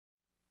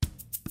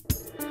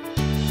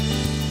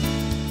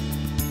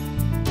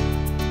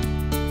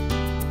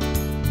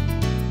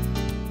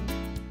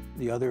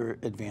other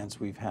advance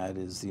we've had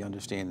is the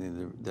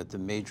understanding that the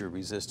major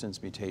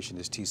resistance mutation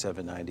is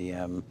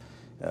T790M.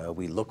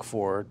 We look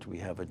for it. We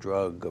have a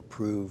drug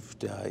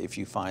approved if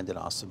you find an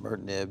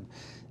osimertinib.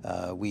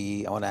 I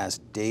want to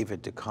ask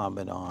David to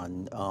comment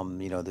on,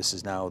 you know, this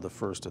is now the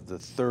first of the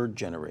third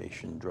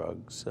generation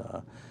drugs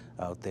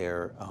out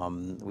there.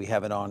 We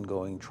have an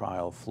ongoing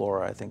trial,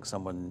 FLAURA. I think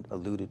someone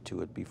alluded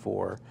to it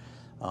before.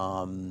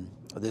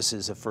 This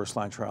is a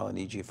first-line trial in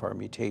EGFR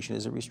mutation.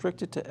 Is it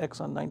restricted to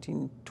exon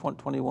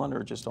 1921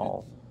 or just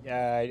all?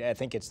 Yeah, I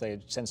think it's the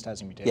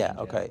sensitizing mutation. Yeah,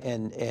 okay, yeah.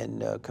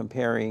 And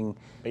comparing...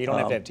 But you don't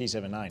have to have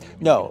T790. I mean,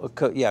 no,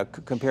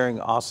 comparing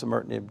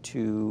osimertinib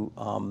to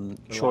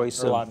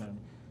choice of...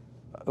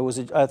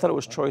 I thought it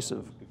was choice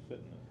of...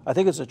 I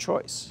think it's a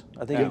choice.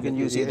 I think you can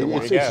use either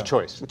one. It's a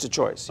choice. It's a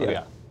choice, yeah. Oh,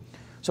 yeah.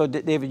 So,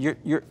 David,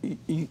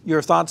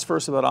 your thoughts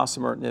first about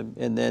osimertinib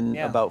and then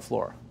about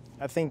FLAURA.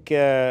 I think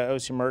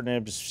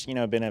osimertinib's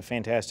been a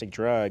fantastic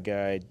drug.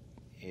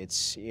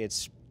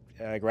 It's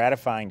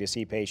gratifying to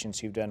see patients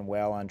who've done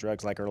well on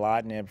drugs like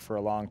erlotinib for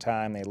a long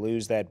time. They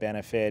lose that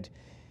benefit,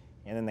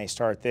 and then they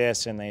start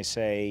this, and they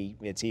say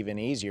it's even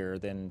easier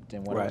than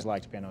what it was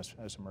like to be on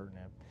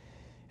osimertinib.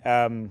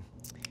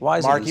 Why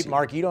is it easy?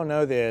 Mark, you don't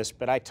know this,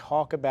 but I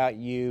talk about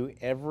you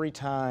every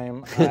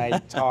time I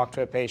talk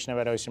to a patient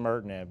about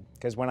osimertinib,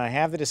 because when I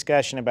have the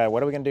discussion about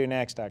what are we going to do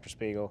next, Dr.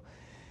 Spigel,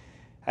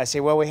 I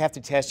say, well, we have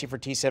to test you for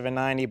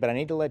T790, but I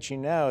need to let you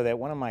know that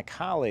one of my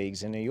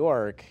colleagues in New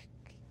York,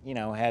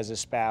 has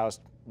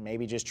espoused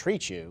maybe just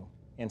treat you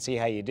and see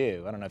how you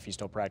do. I don't know if you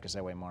still practice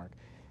that way, Mark.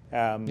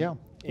 Yeah.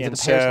 And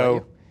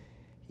so,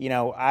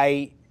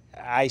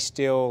 I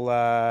still,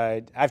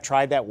 I've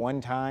tried that one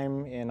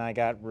time and I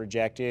got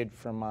rejected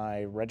from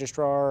my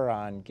registrar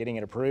on getting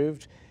it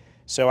approved.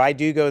 So I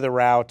do go the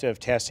route of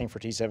testing for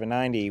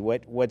T790.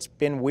 What's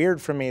been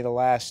weird for me the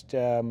last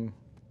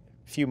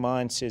few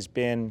months has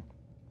been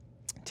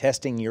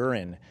testing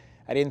urine.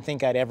 I didn't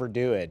think I'd ever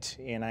do it,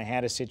 and I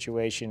had a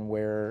situation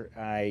where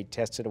I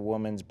tested a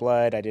woman's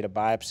blood. I did a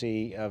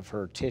biopsy of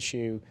her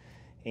tissue,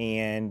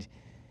 and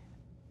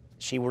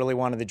she really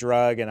wanted the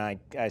drug, and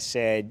I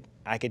said,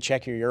 I could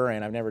check your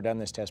urine. I've never done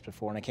this test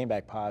before, and I came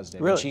back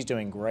positive. Really? And she's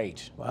doing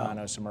great on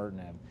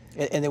osimertinib.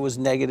 And it was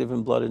negative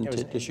in blood and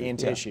tissue? In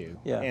tissue.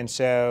 Yeah. And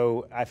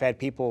so I've had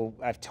people,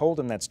 I've told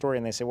them that story,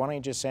 and they say, why don't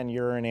you just send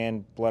urine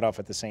and blood off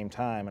at the same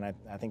time? And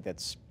I think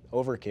that's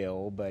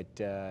overkill, but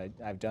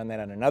I've done that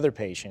on another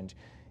patient,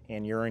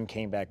 and urine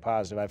came back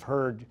positive. I've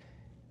heard,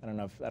 I don't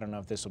know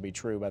if this will be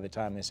true by the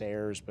time this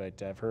airs,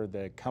 but I've heard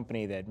the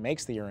company that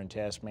makes the urine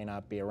test may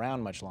not be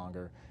around much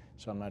longer,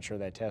 so I'm not sure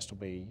that test will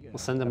be We'll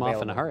send them available.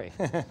 off in a hurry.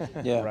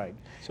 Yeah. Right.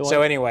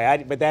 So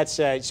anyway, but that's,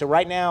 so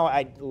right now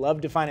I'd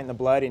love to find it in the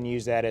blood and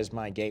use that as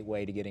my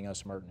gateway to getting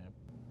osimertinib.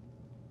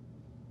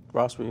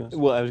 Ross, what are you going to say?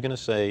 Well, I was going to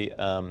say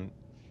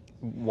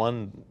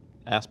one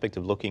aspect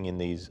of looking in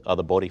these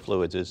other body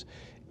fluids is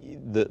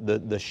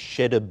the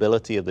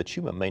sheddability of the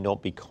tumor may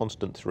not be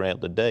constant throughout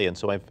the day, and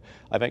so I've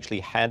actually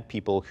had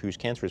people whose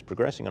cancer is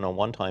progressing, and on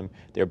one time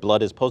their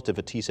blood is positive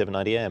for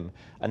T790M,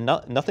 and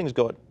nothing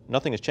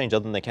has changed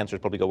other than their cancer has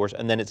probably got worse,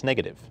 and then it's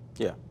negative.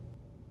 Yeah.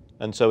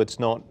 And so it's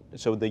not.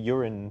 So the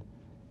urine,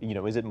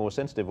 is it more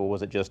sensitive, or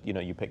was it just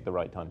you picked the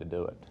right time to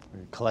do it?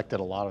 We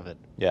collected a lot of it.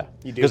 Yeah.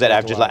 Because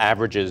it just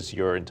averages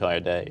your entire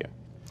day.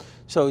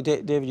 So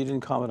David, you didn't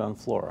comment on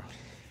FLAURA.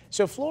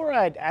 So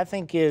FLAURA, I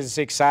think, is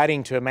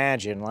exciting to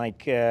imagine.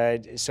 Like,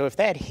 so if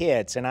that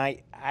hits,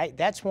 and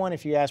that's one,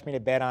 if you ask me to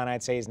bet on,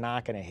 I'd say is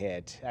not going to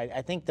hit.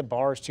 I think the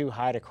bar is too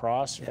high to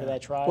cross for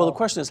that trial. Well, the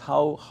question is,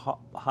 how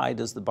high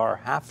does the bar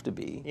have to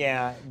be?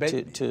 Yeah, but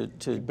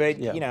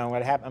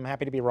I'm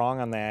happy to be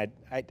wrong on that.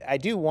 I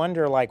do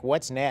wonder, like,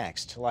 what's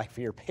next? Like, for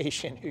your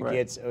patient who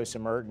gets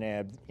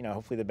osimertinib,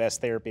 hopefully the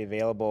best therapy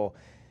available,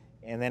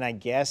 and then I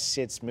guess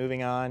it's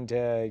moving on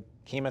to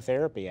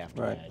chemotherapy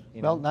after that.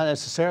 Well, not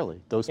necessarily.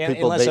 Those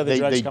people,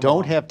 they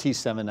don't have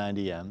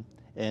T790M,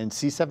 and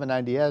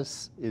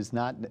C790S is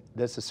not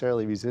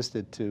necessarily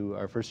resistant to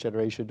our first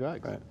generation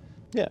drugs. Right.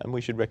 Yeah, and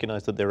we should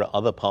recognize that there are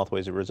other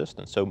pathways of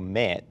resistance. So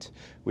MET,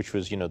 which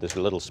was this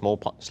little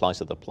small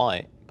slice of the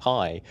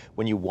pie,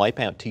 when you wipe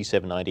out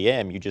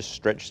T790M, you just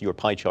stretch your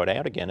pie chart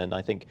out again, and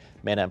I think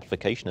MET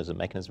amplification as a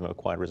mechanism of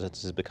acquired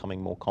resistance is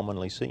becoming more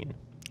commonly seen.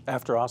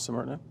 After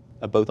osimertinib?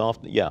 Both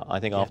after,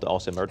 after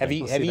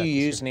osimertinib. Have you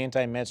used an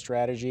anti-MET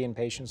strategy in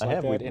patients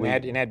like that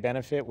and had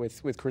benefit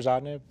with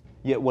crizotinib?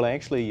 Yeah, well, I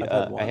actually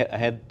I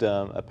had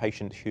a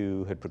patient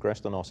who had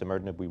progressed on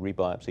osimertinib. We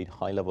rebiopsied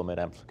high-level MET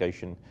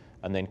amplification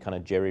and then kind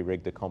of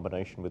jerry-rigged the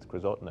combination with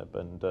crizotinib,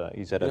 and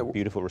he's had a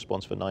beautiful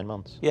response for 9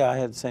 months. Yeah, I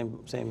had the same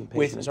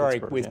patient.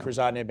 With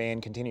crizotinib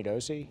and continued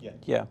OSI?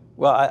 Yeah.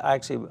 Well, I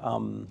actually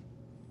on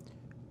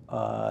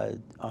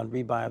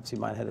rebiopsy,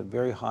 mine had a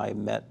very high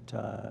MET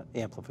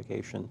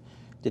amplification.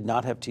 Did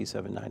not have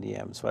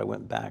T790M, so I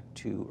went back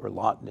to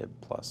erlotinib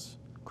plus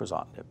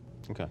crizotinib.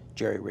 Okay.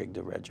 Jerry-rigged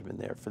a regimen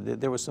there.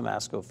 There was some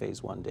ASCO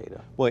phase 1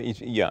 data. Well, to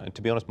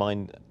be honest,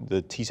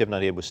 the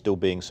T790M was still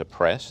being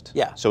suppressed.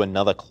 Yeah. So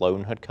another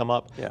clone had come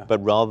up. Yeah.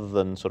 But rather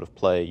than sort of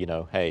play,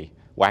 hey,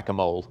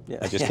 whack-a-mole. Yeah.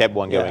 I just kept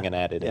one going Yeah. and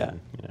added Yeah.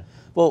 in. You know.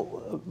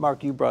 Well,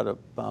 Mark, you brought up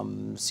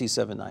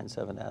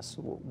C797S.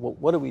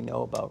 What do we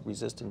know about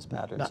resistance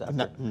patterns?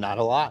 Not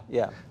a lot.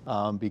 Yeah.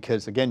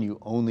 Because again, you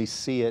only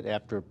see it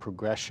after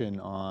progression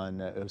on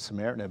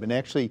osimertinib. And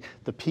actually,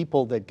 the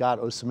people that got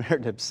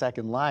osimertinib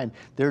second line,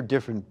 they're a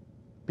different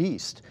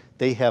beast.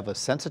 They have a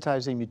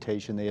sensitizing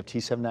mutation, they have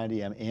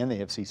T790M, and they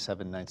have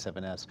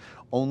C797S.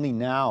 Only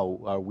now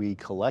are we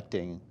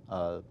collecting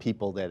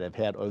people that have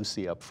had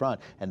OC up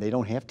front, and they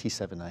don't have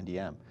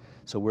T790M.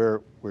 So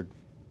we're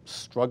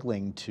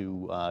struggling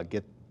to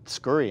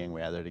scurrying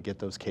rather, to get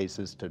those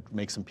cases, to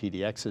make some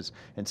PDXs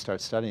and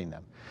start studying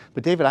them.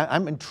 But David,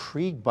 I'm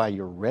intrigued by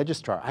your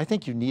registrar. I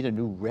think you need a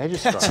new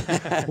registrar.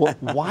 Well,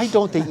 why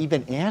don't they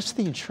even ask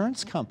the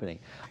insurance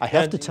company? I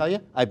have to tell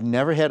you, I've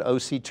never had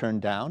OC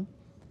turned down.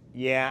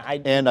 Yeah,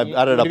 and I've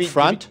got it up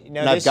front, and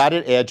I've got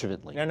it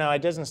adjuvantly. No,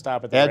 it doesn't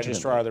stop at the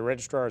registrar. The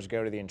registrars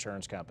go to the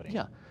insurance company.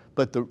 Yeah,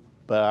 but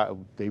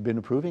they've been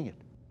approving it.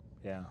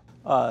 Yeah.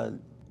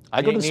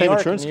 I go to the same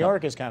insurance company. New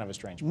York is kind of a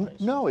strange place.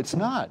 No, it's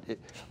not.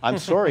 I'm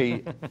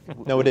sorry.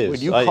 No, it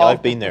is.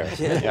 I've been there.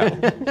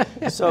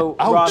 Yeah. So,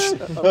 Ross,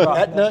 Ross,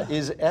 Aetna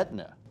is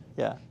Aetna.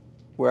 Yeah,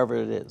 wherever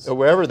it is. Or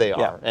wherever they are.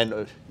 Yeah.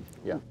 And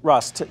yeah.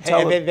 Ross,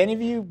 have any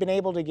of you been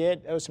able to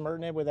get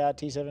osimertinib without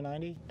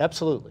T790?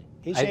 Absolutely.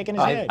 He's shaking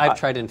his head. I've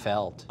tried and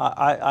failed.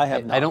 I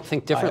have not. I don't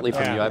think differently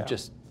from you. Yeah. I've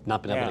just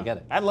not been able to get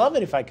it. I'd love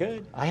it if I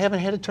could. I haven't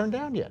had it turned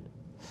down yet.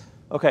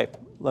 Okay,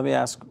 let me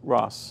ask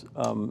Ross.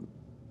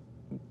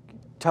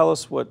 Tell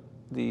us what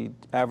the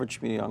average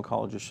community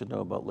oncologist should know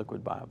about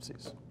liquid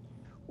biopsies.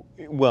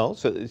 Well,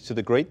 so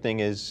the great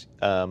thing is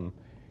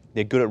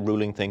they're good at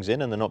ruling things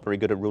in, and they're not very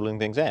good at ruling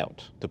things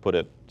out, to put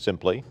it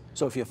simply.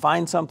 So if you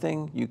find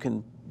something, you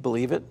can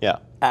believe it, Yeah.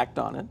 act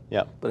on it.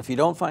 Yeah. But if you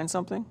don't find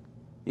something,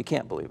 you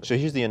can't believe it. So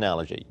here's the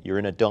analogy. You're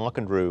in a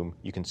darkened room,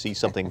 you can see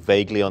something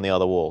vaguely on the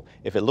other wall.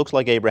 If it looks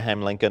like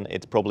Abraham Lincoln,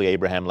 it's probably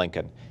Abraham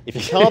Lincoln. If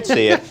you can't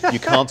see it, you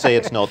can't say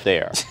it's not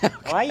there.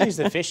 Well, I use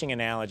the fishing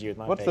analogy with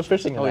my What's the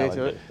patients. fishing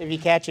analogy? If you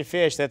catch a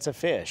fish, that's a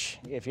fish.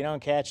 If you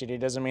don't catch it, it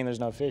doesn't mean there's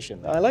no fish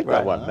in there. I like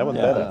that one. That one's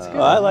better.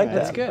 Oh, I like that.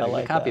 That's good. I You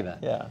like copy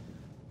that. Yeah.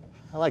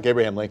 I like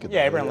Abraham Lincoln.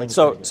 Yeah, Abraham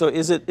Lincoln. So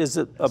is it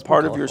a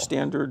part of your colorful.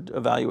 standard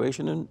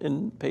evaluation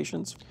in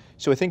patients?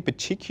 So I think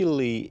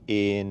particularly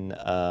in,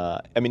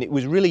 I mean, it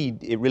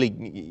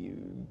really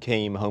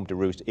came home to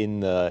roost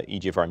in the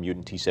EGFR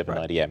mutant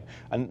T790M.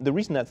 And the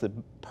reason that's the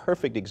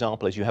perfect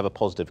example is you have a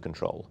positive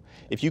control.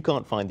 If you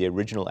can't find the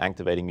original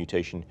activating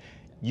mutation,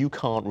 you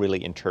can't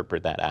really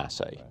interpret that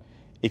assay. Right.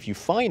 If you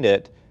find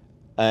it,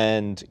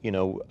 and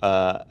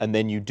and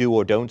then you do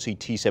or don't see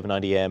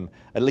T790M,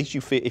 at least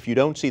you feel, if you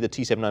don't see the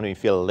T790M, you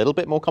feel a little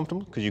bit more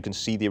comfortable because you can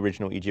see the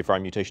original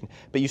EGFR mutation,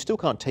 but you still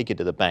can't take it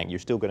to the bank. You're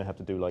still going to have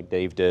to do like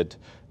Dave did,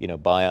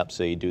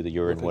 biopsy, do the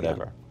urine,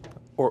 whatever.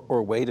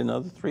 Or wait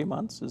another 3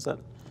 months? Is that?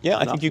 Yeah,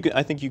 I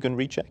think you can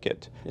recheck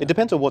it. Yeah. It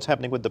depends on what's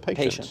happening with the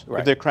patient. Right.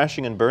 If they're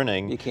crashing and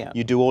burning, you can't.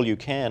 You do all you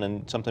can,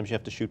 and sometimes you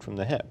have to shoot from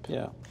the hip.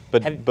 Yeah.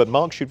 But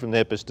Mark's shoot from the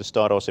hip is to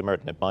start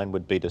osimertinib. Mine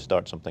would be to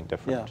start something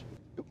different. Yeah.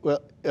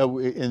 Well,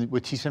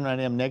 with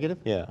T790M negative?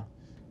 Yeah.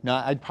 No,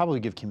 I'd probably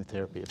give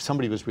chemotherapy. If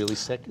somebody was really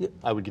sick,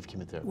 I would give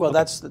chemotherapy. Well,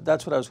 that's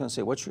what I was going to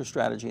say. What's your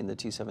strategy in the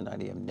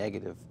T790M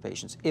negative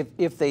patients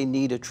if they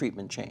need a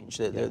treatment change?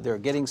 They're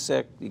getting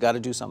sick. You got to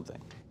do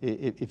something.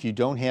 If you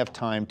don't have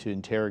time to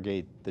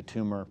interrogate the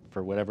tumor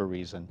for whatever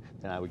reason,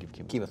 then I would give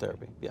chemotherapy.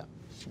 Chemotherapy. Yeah.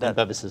 And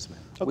bevacizumab.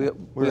 Okay.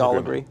 We all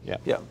agree. Yeah.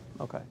 Yeah.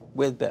 Okay.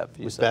 With Bev.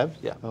 With Bev?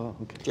 Yeah. Oh,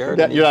 okay.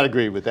 Jared, You're not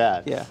agreeing with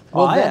that. Yeah.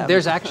 Well,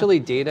 there's actually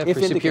data If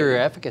for superior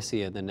indicated.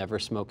 efficacy in the never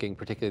smoking,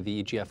 particularly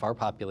the EGFR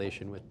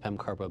population with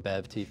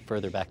Pem-Carbo-Bev to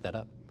further back that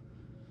up.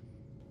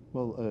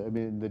 Well, I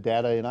mean, the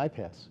data in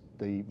IPAS,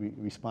 the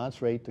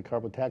response rate to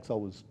carbotaxol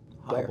was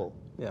Higher. double.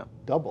 Yeah.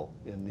 Double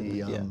in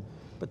the. Yeah.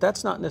 But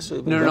that's not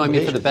necessarily. No, I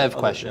mean for the patients. Bev Other-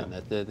 question, yeah.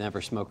 that the never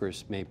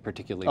smokers may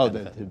particularly Oh,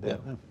 benefit.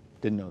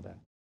 didn't know that.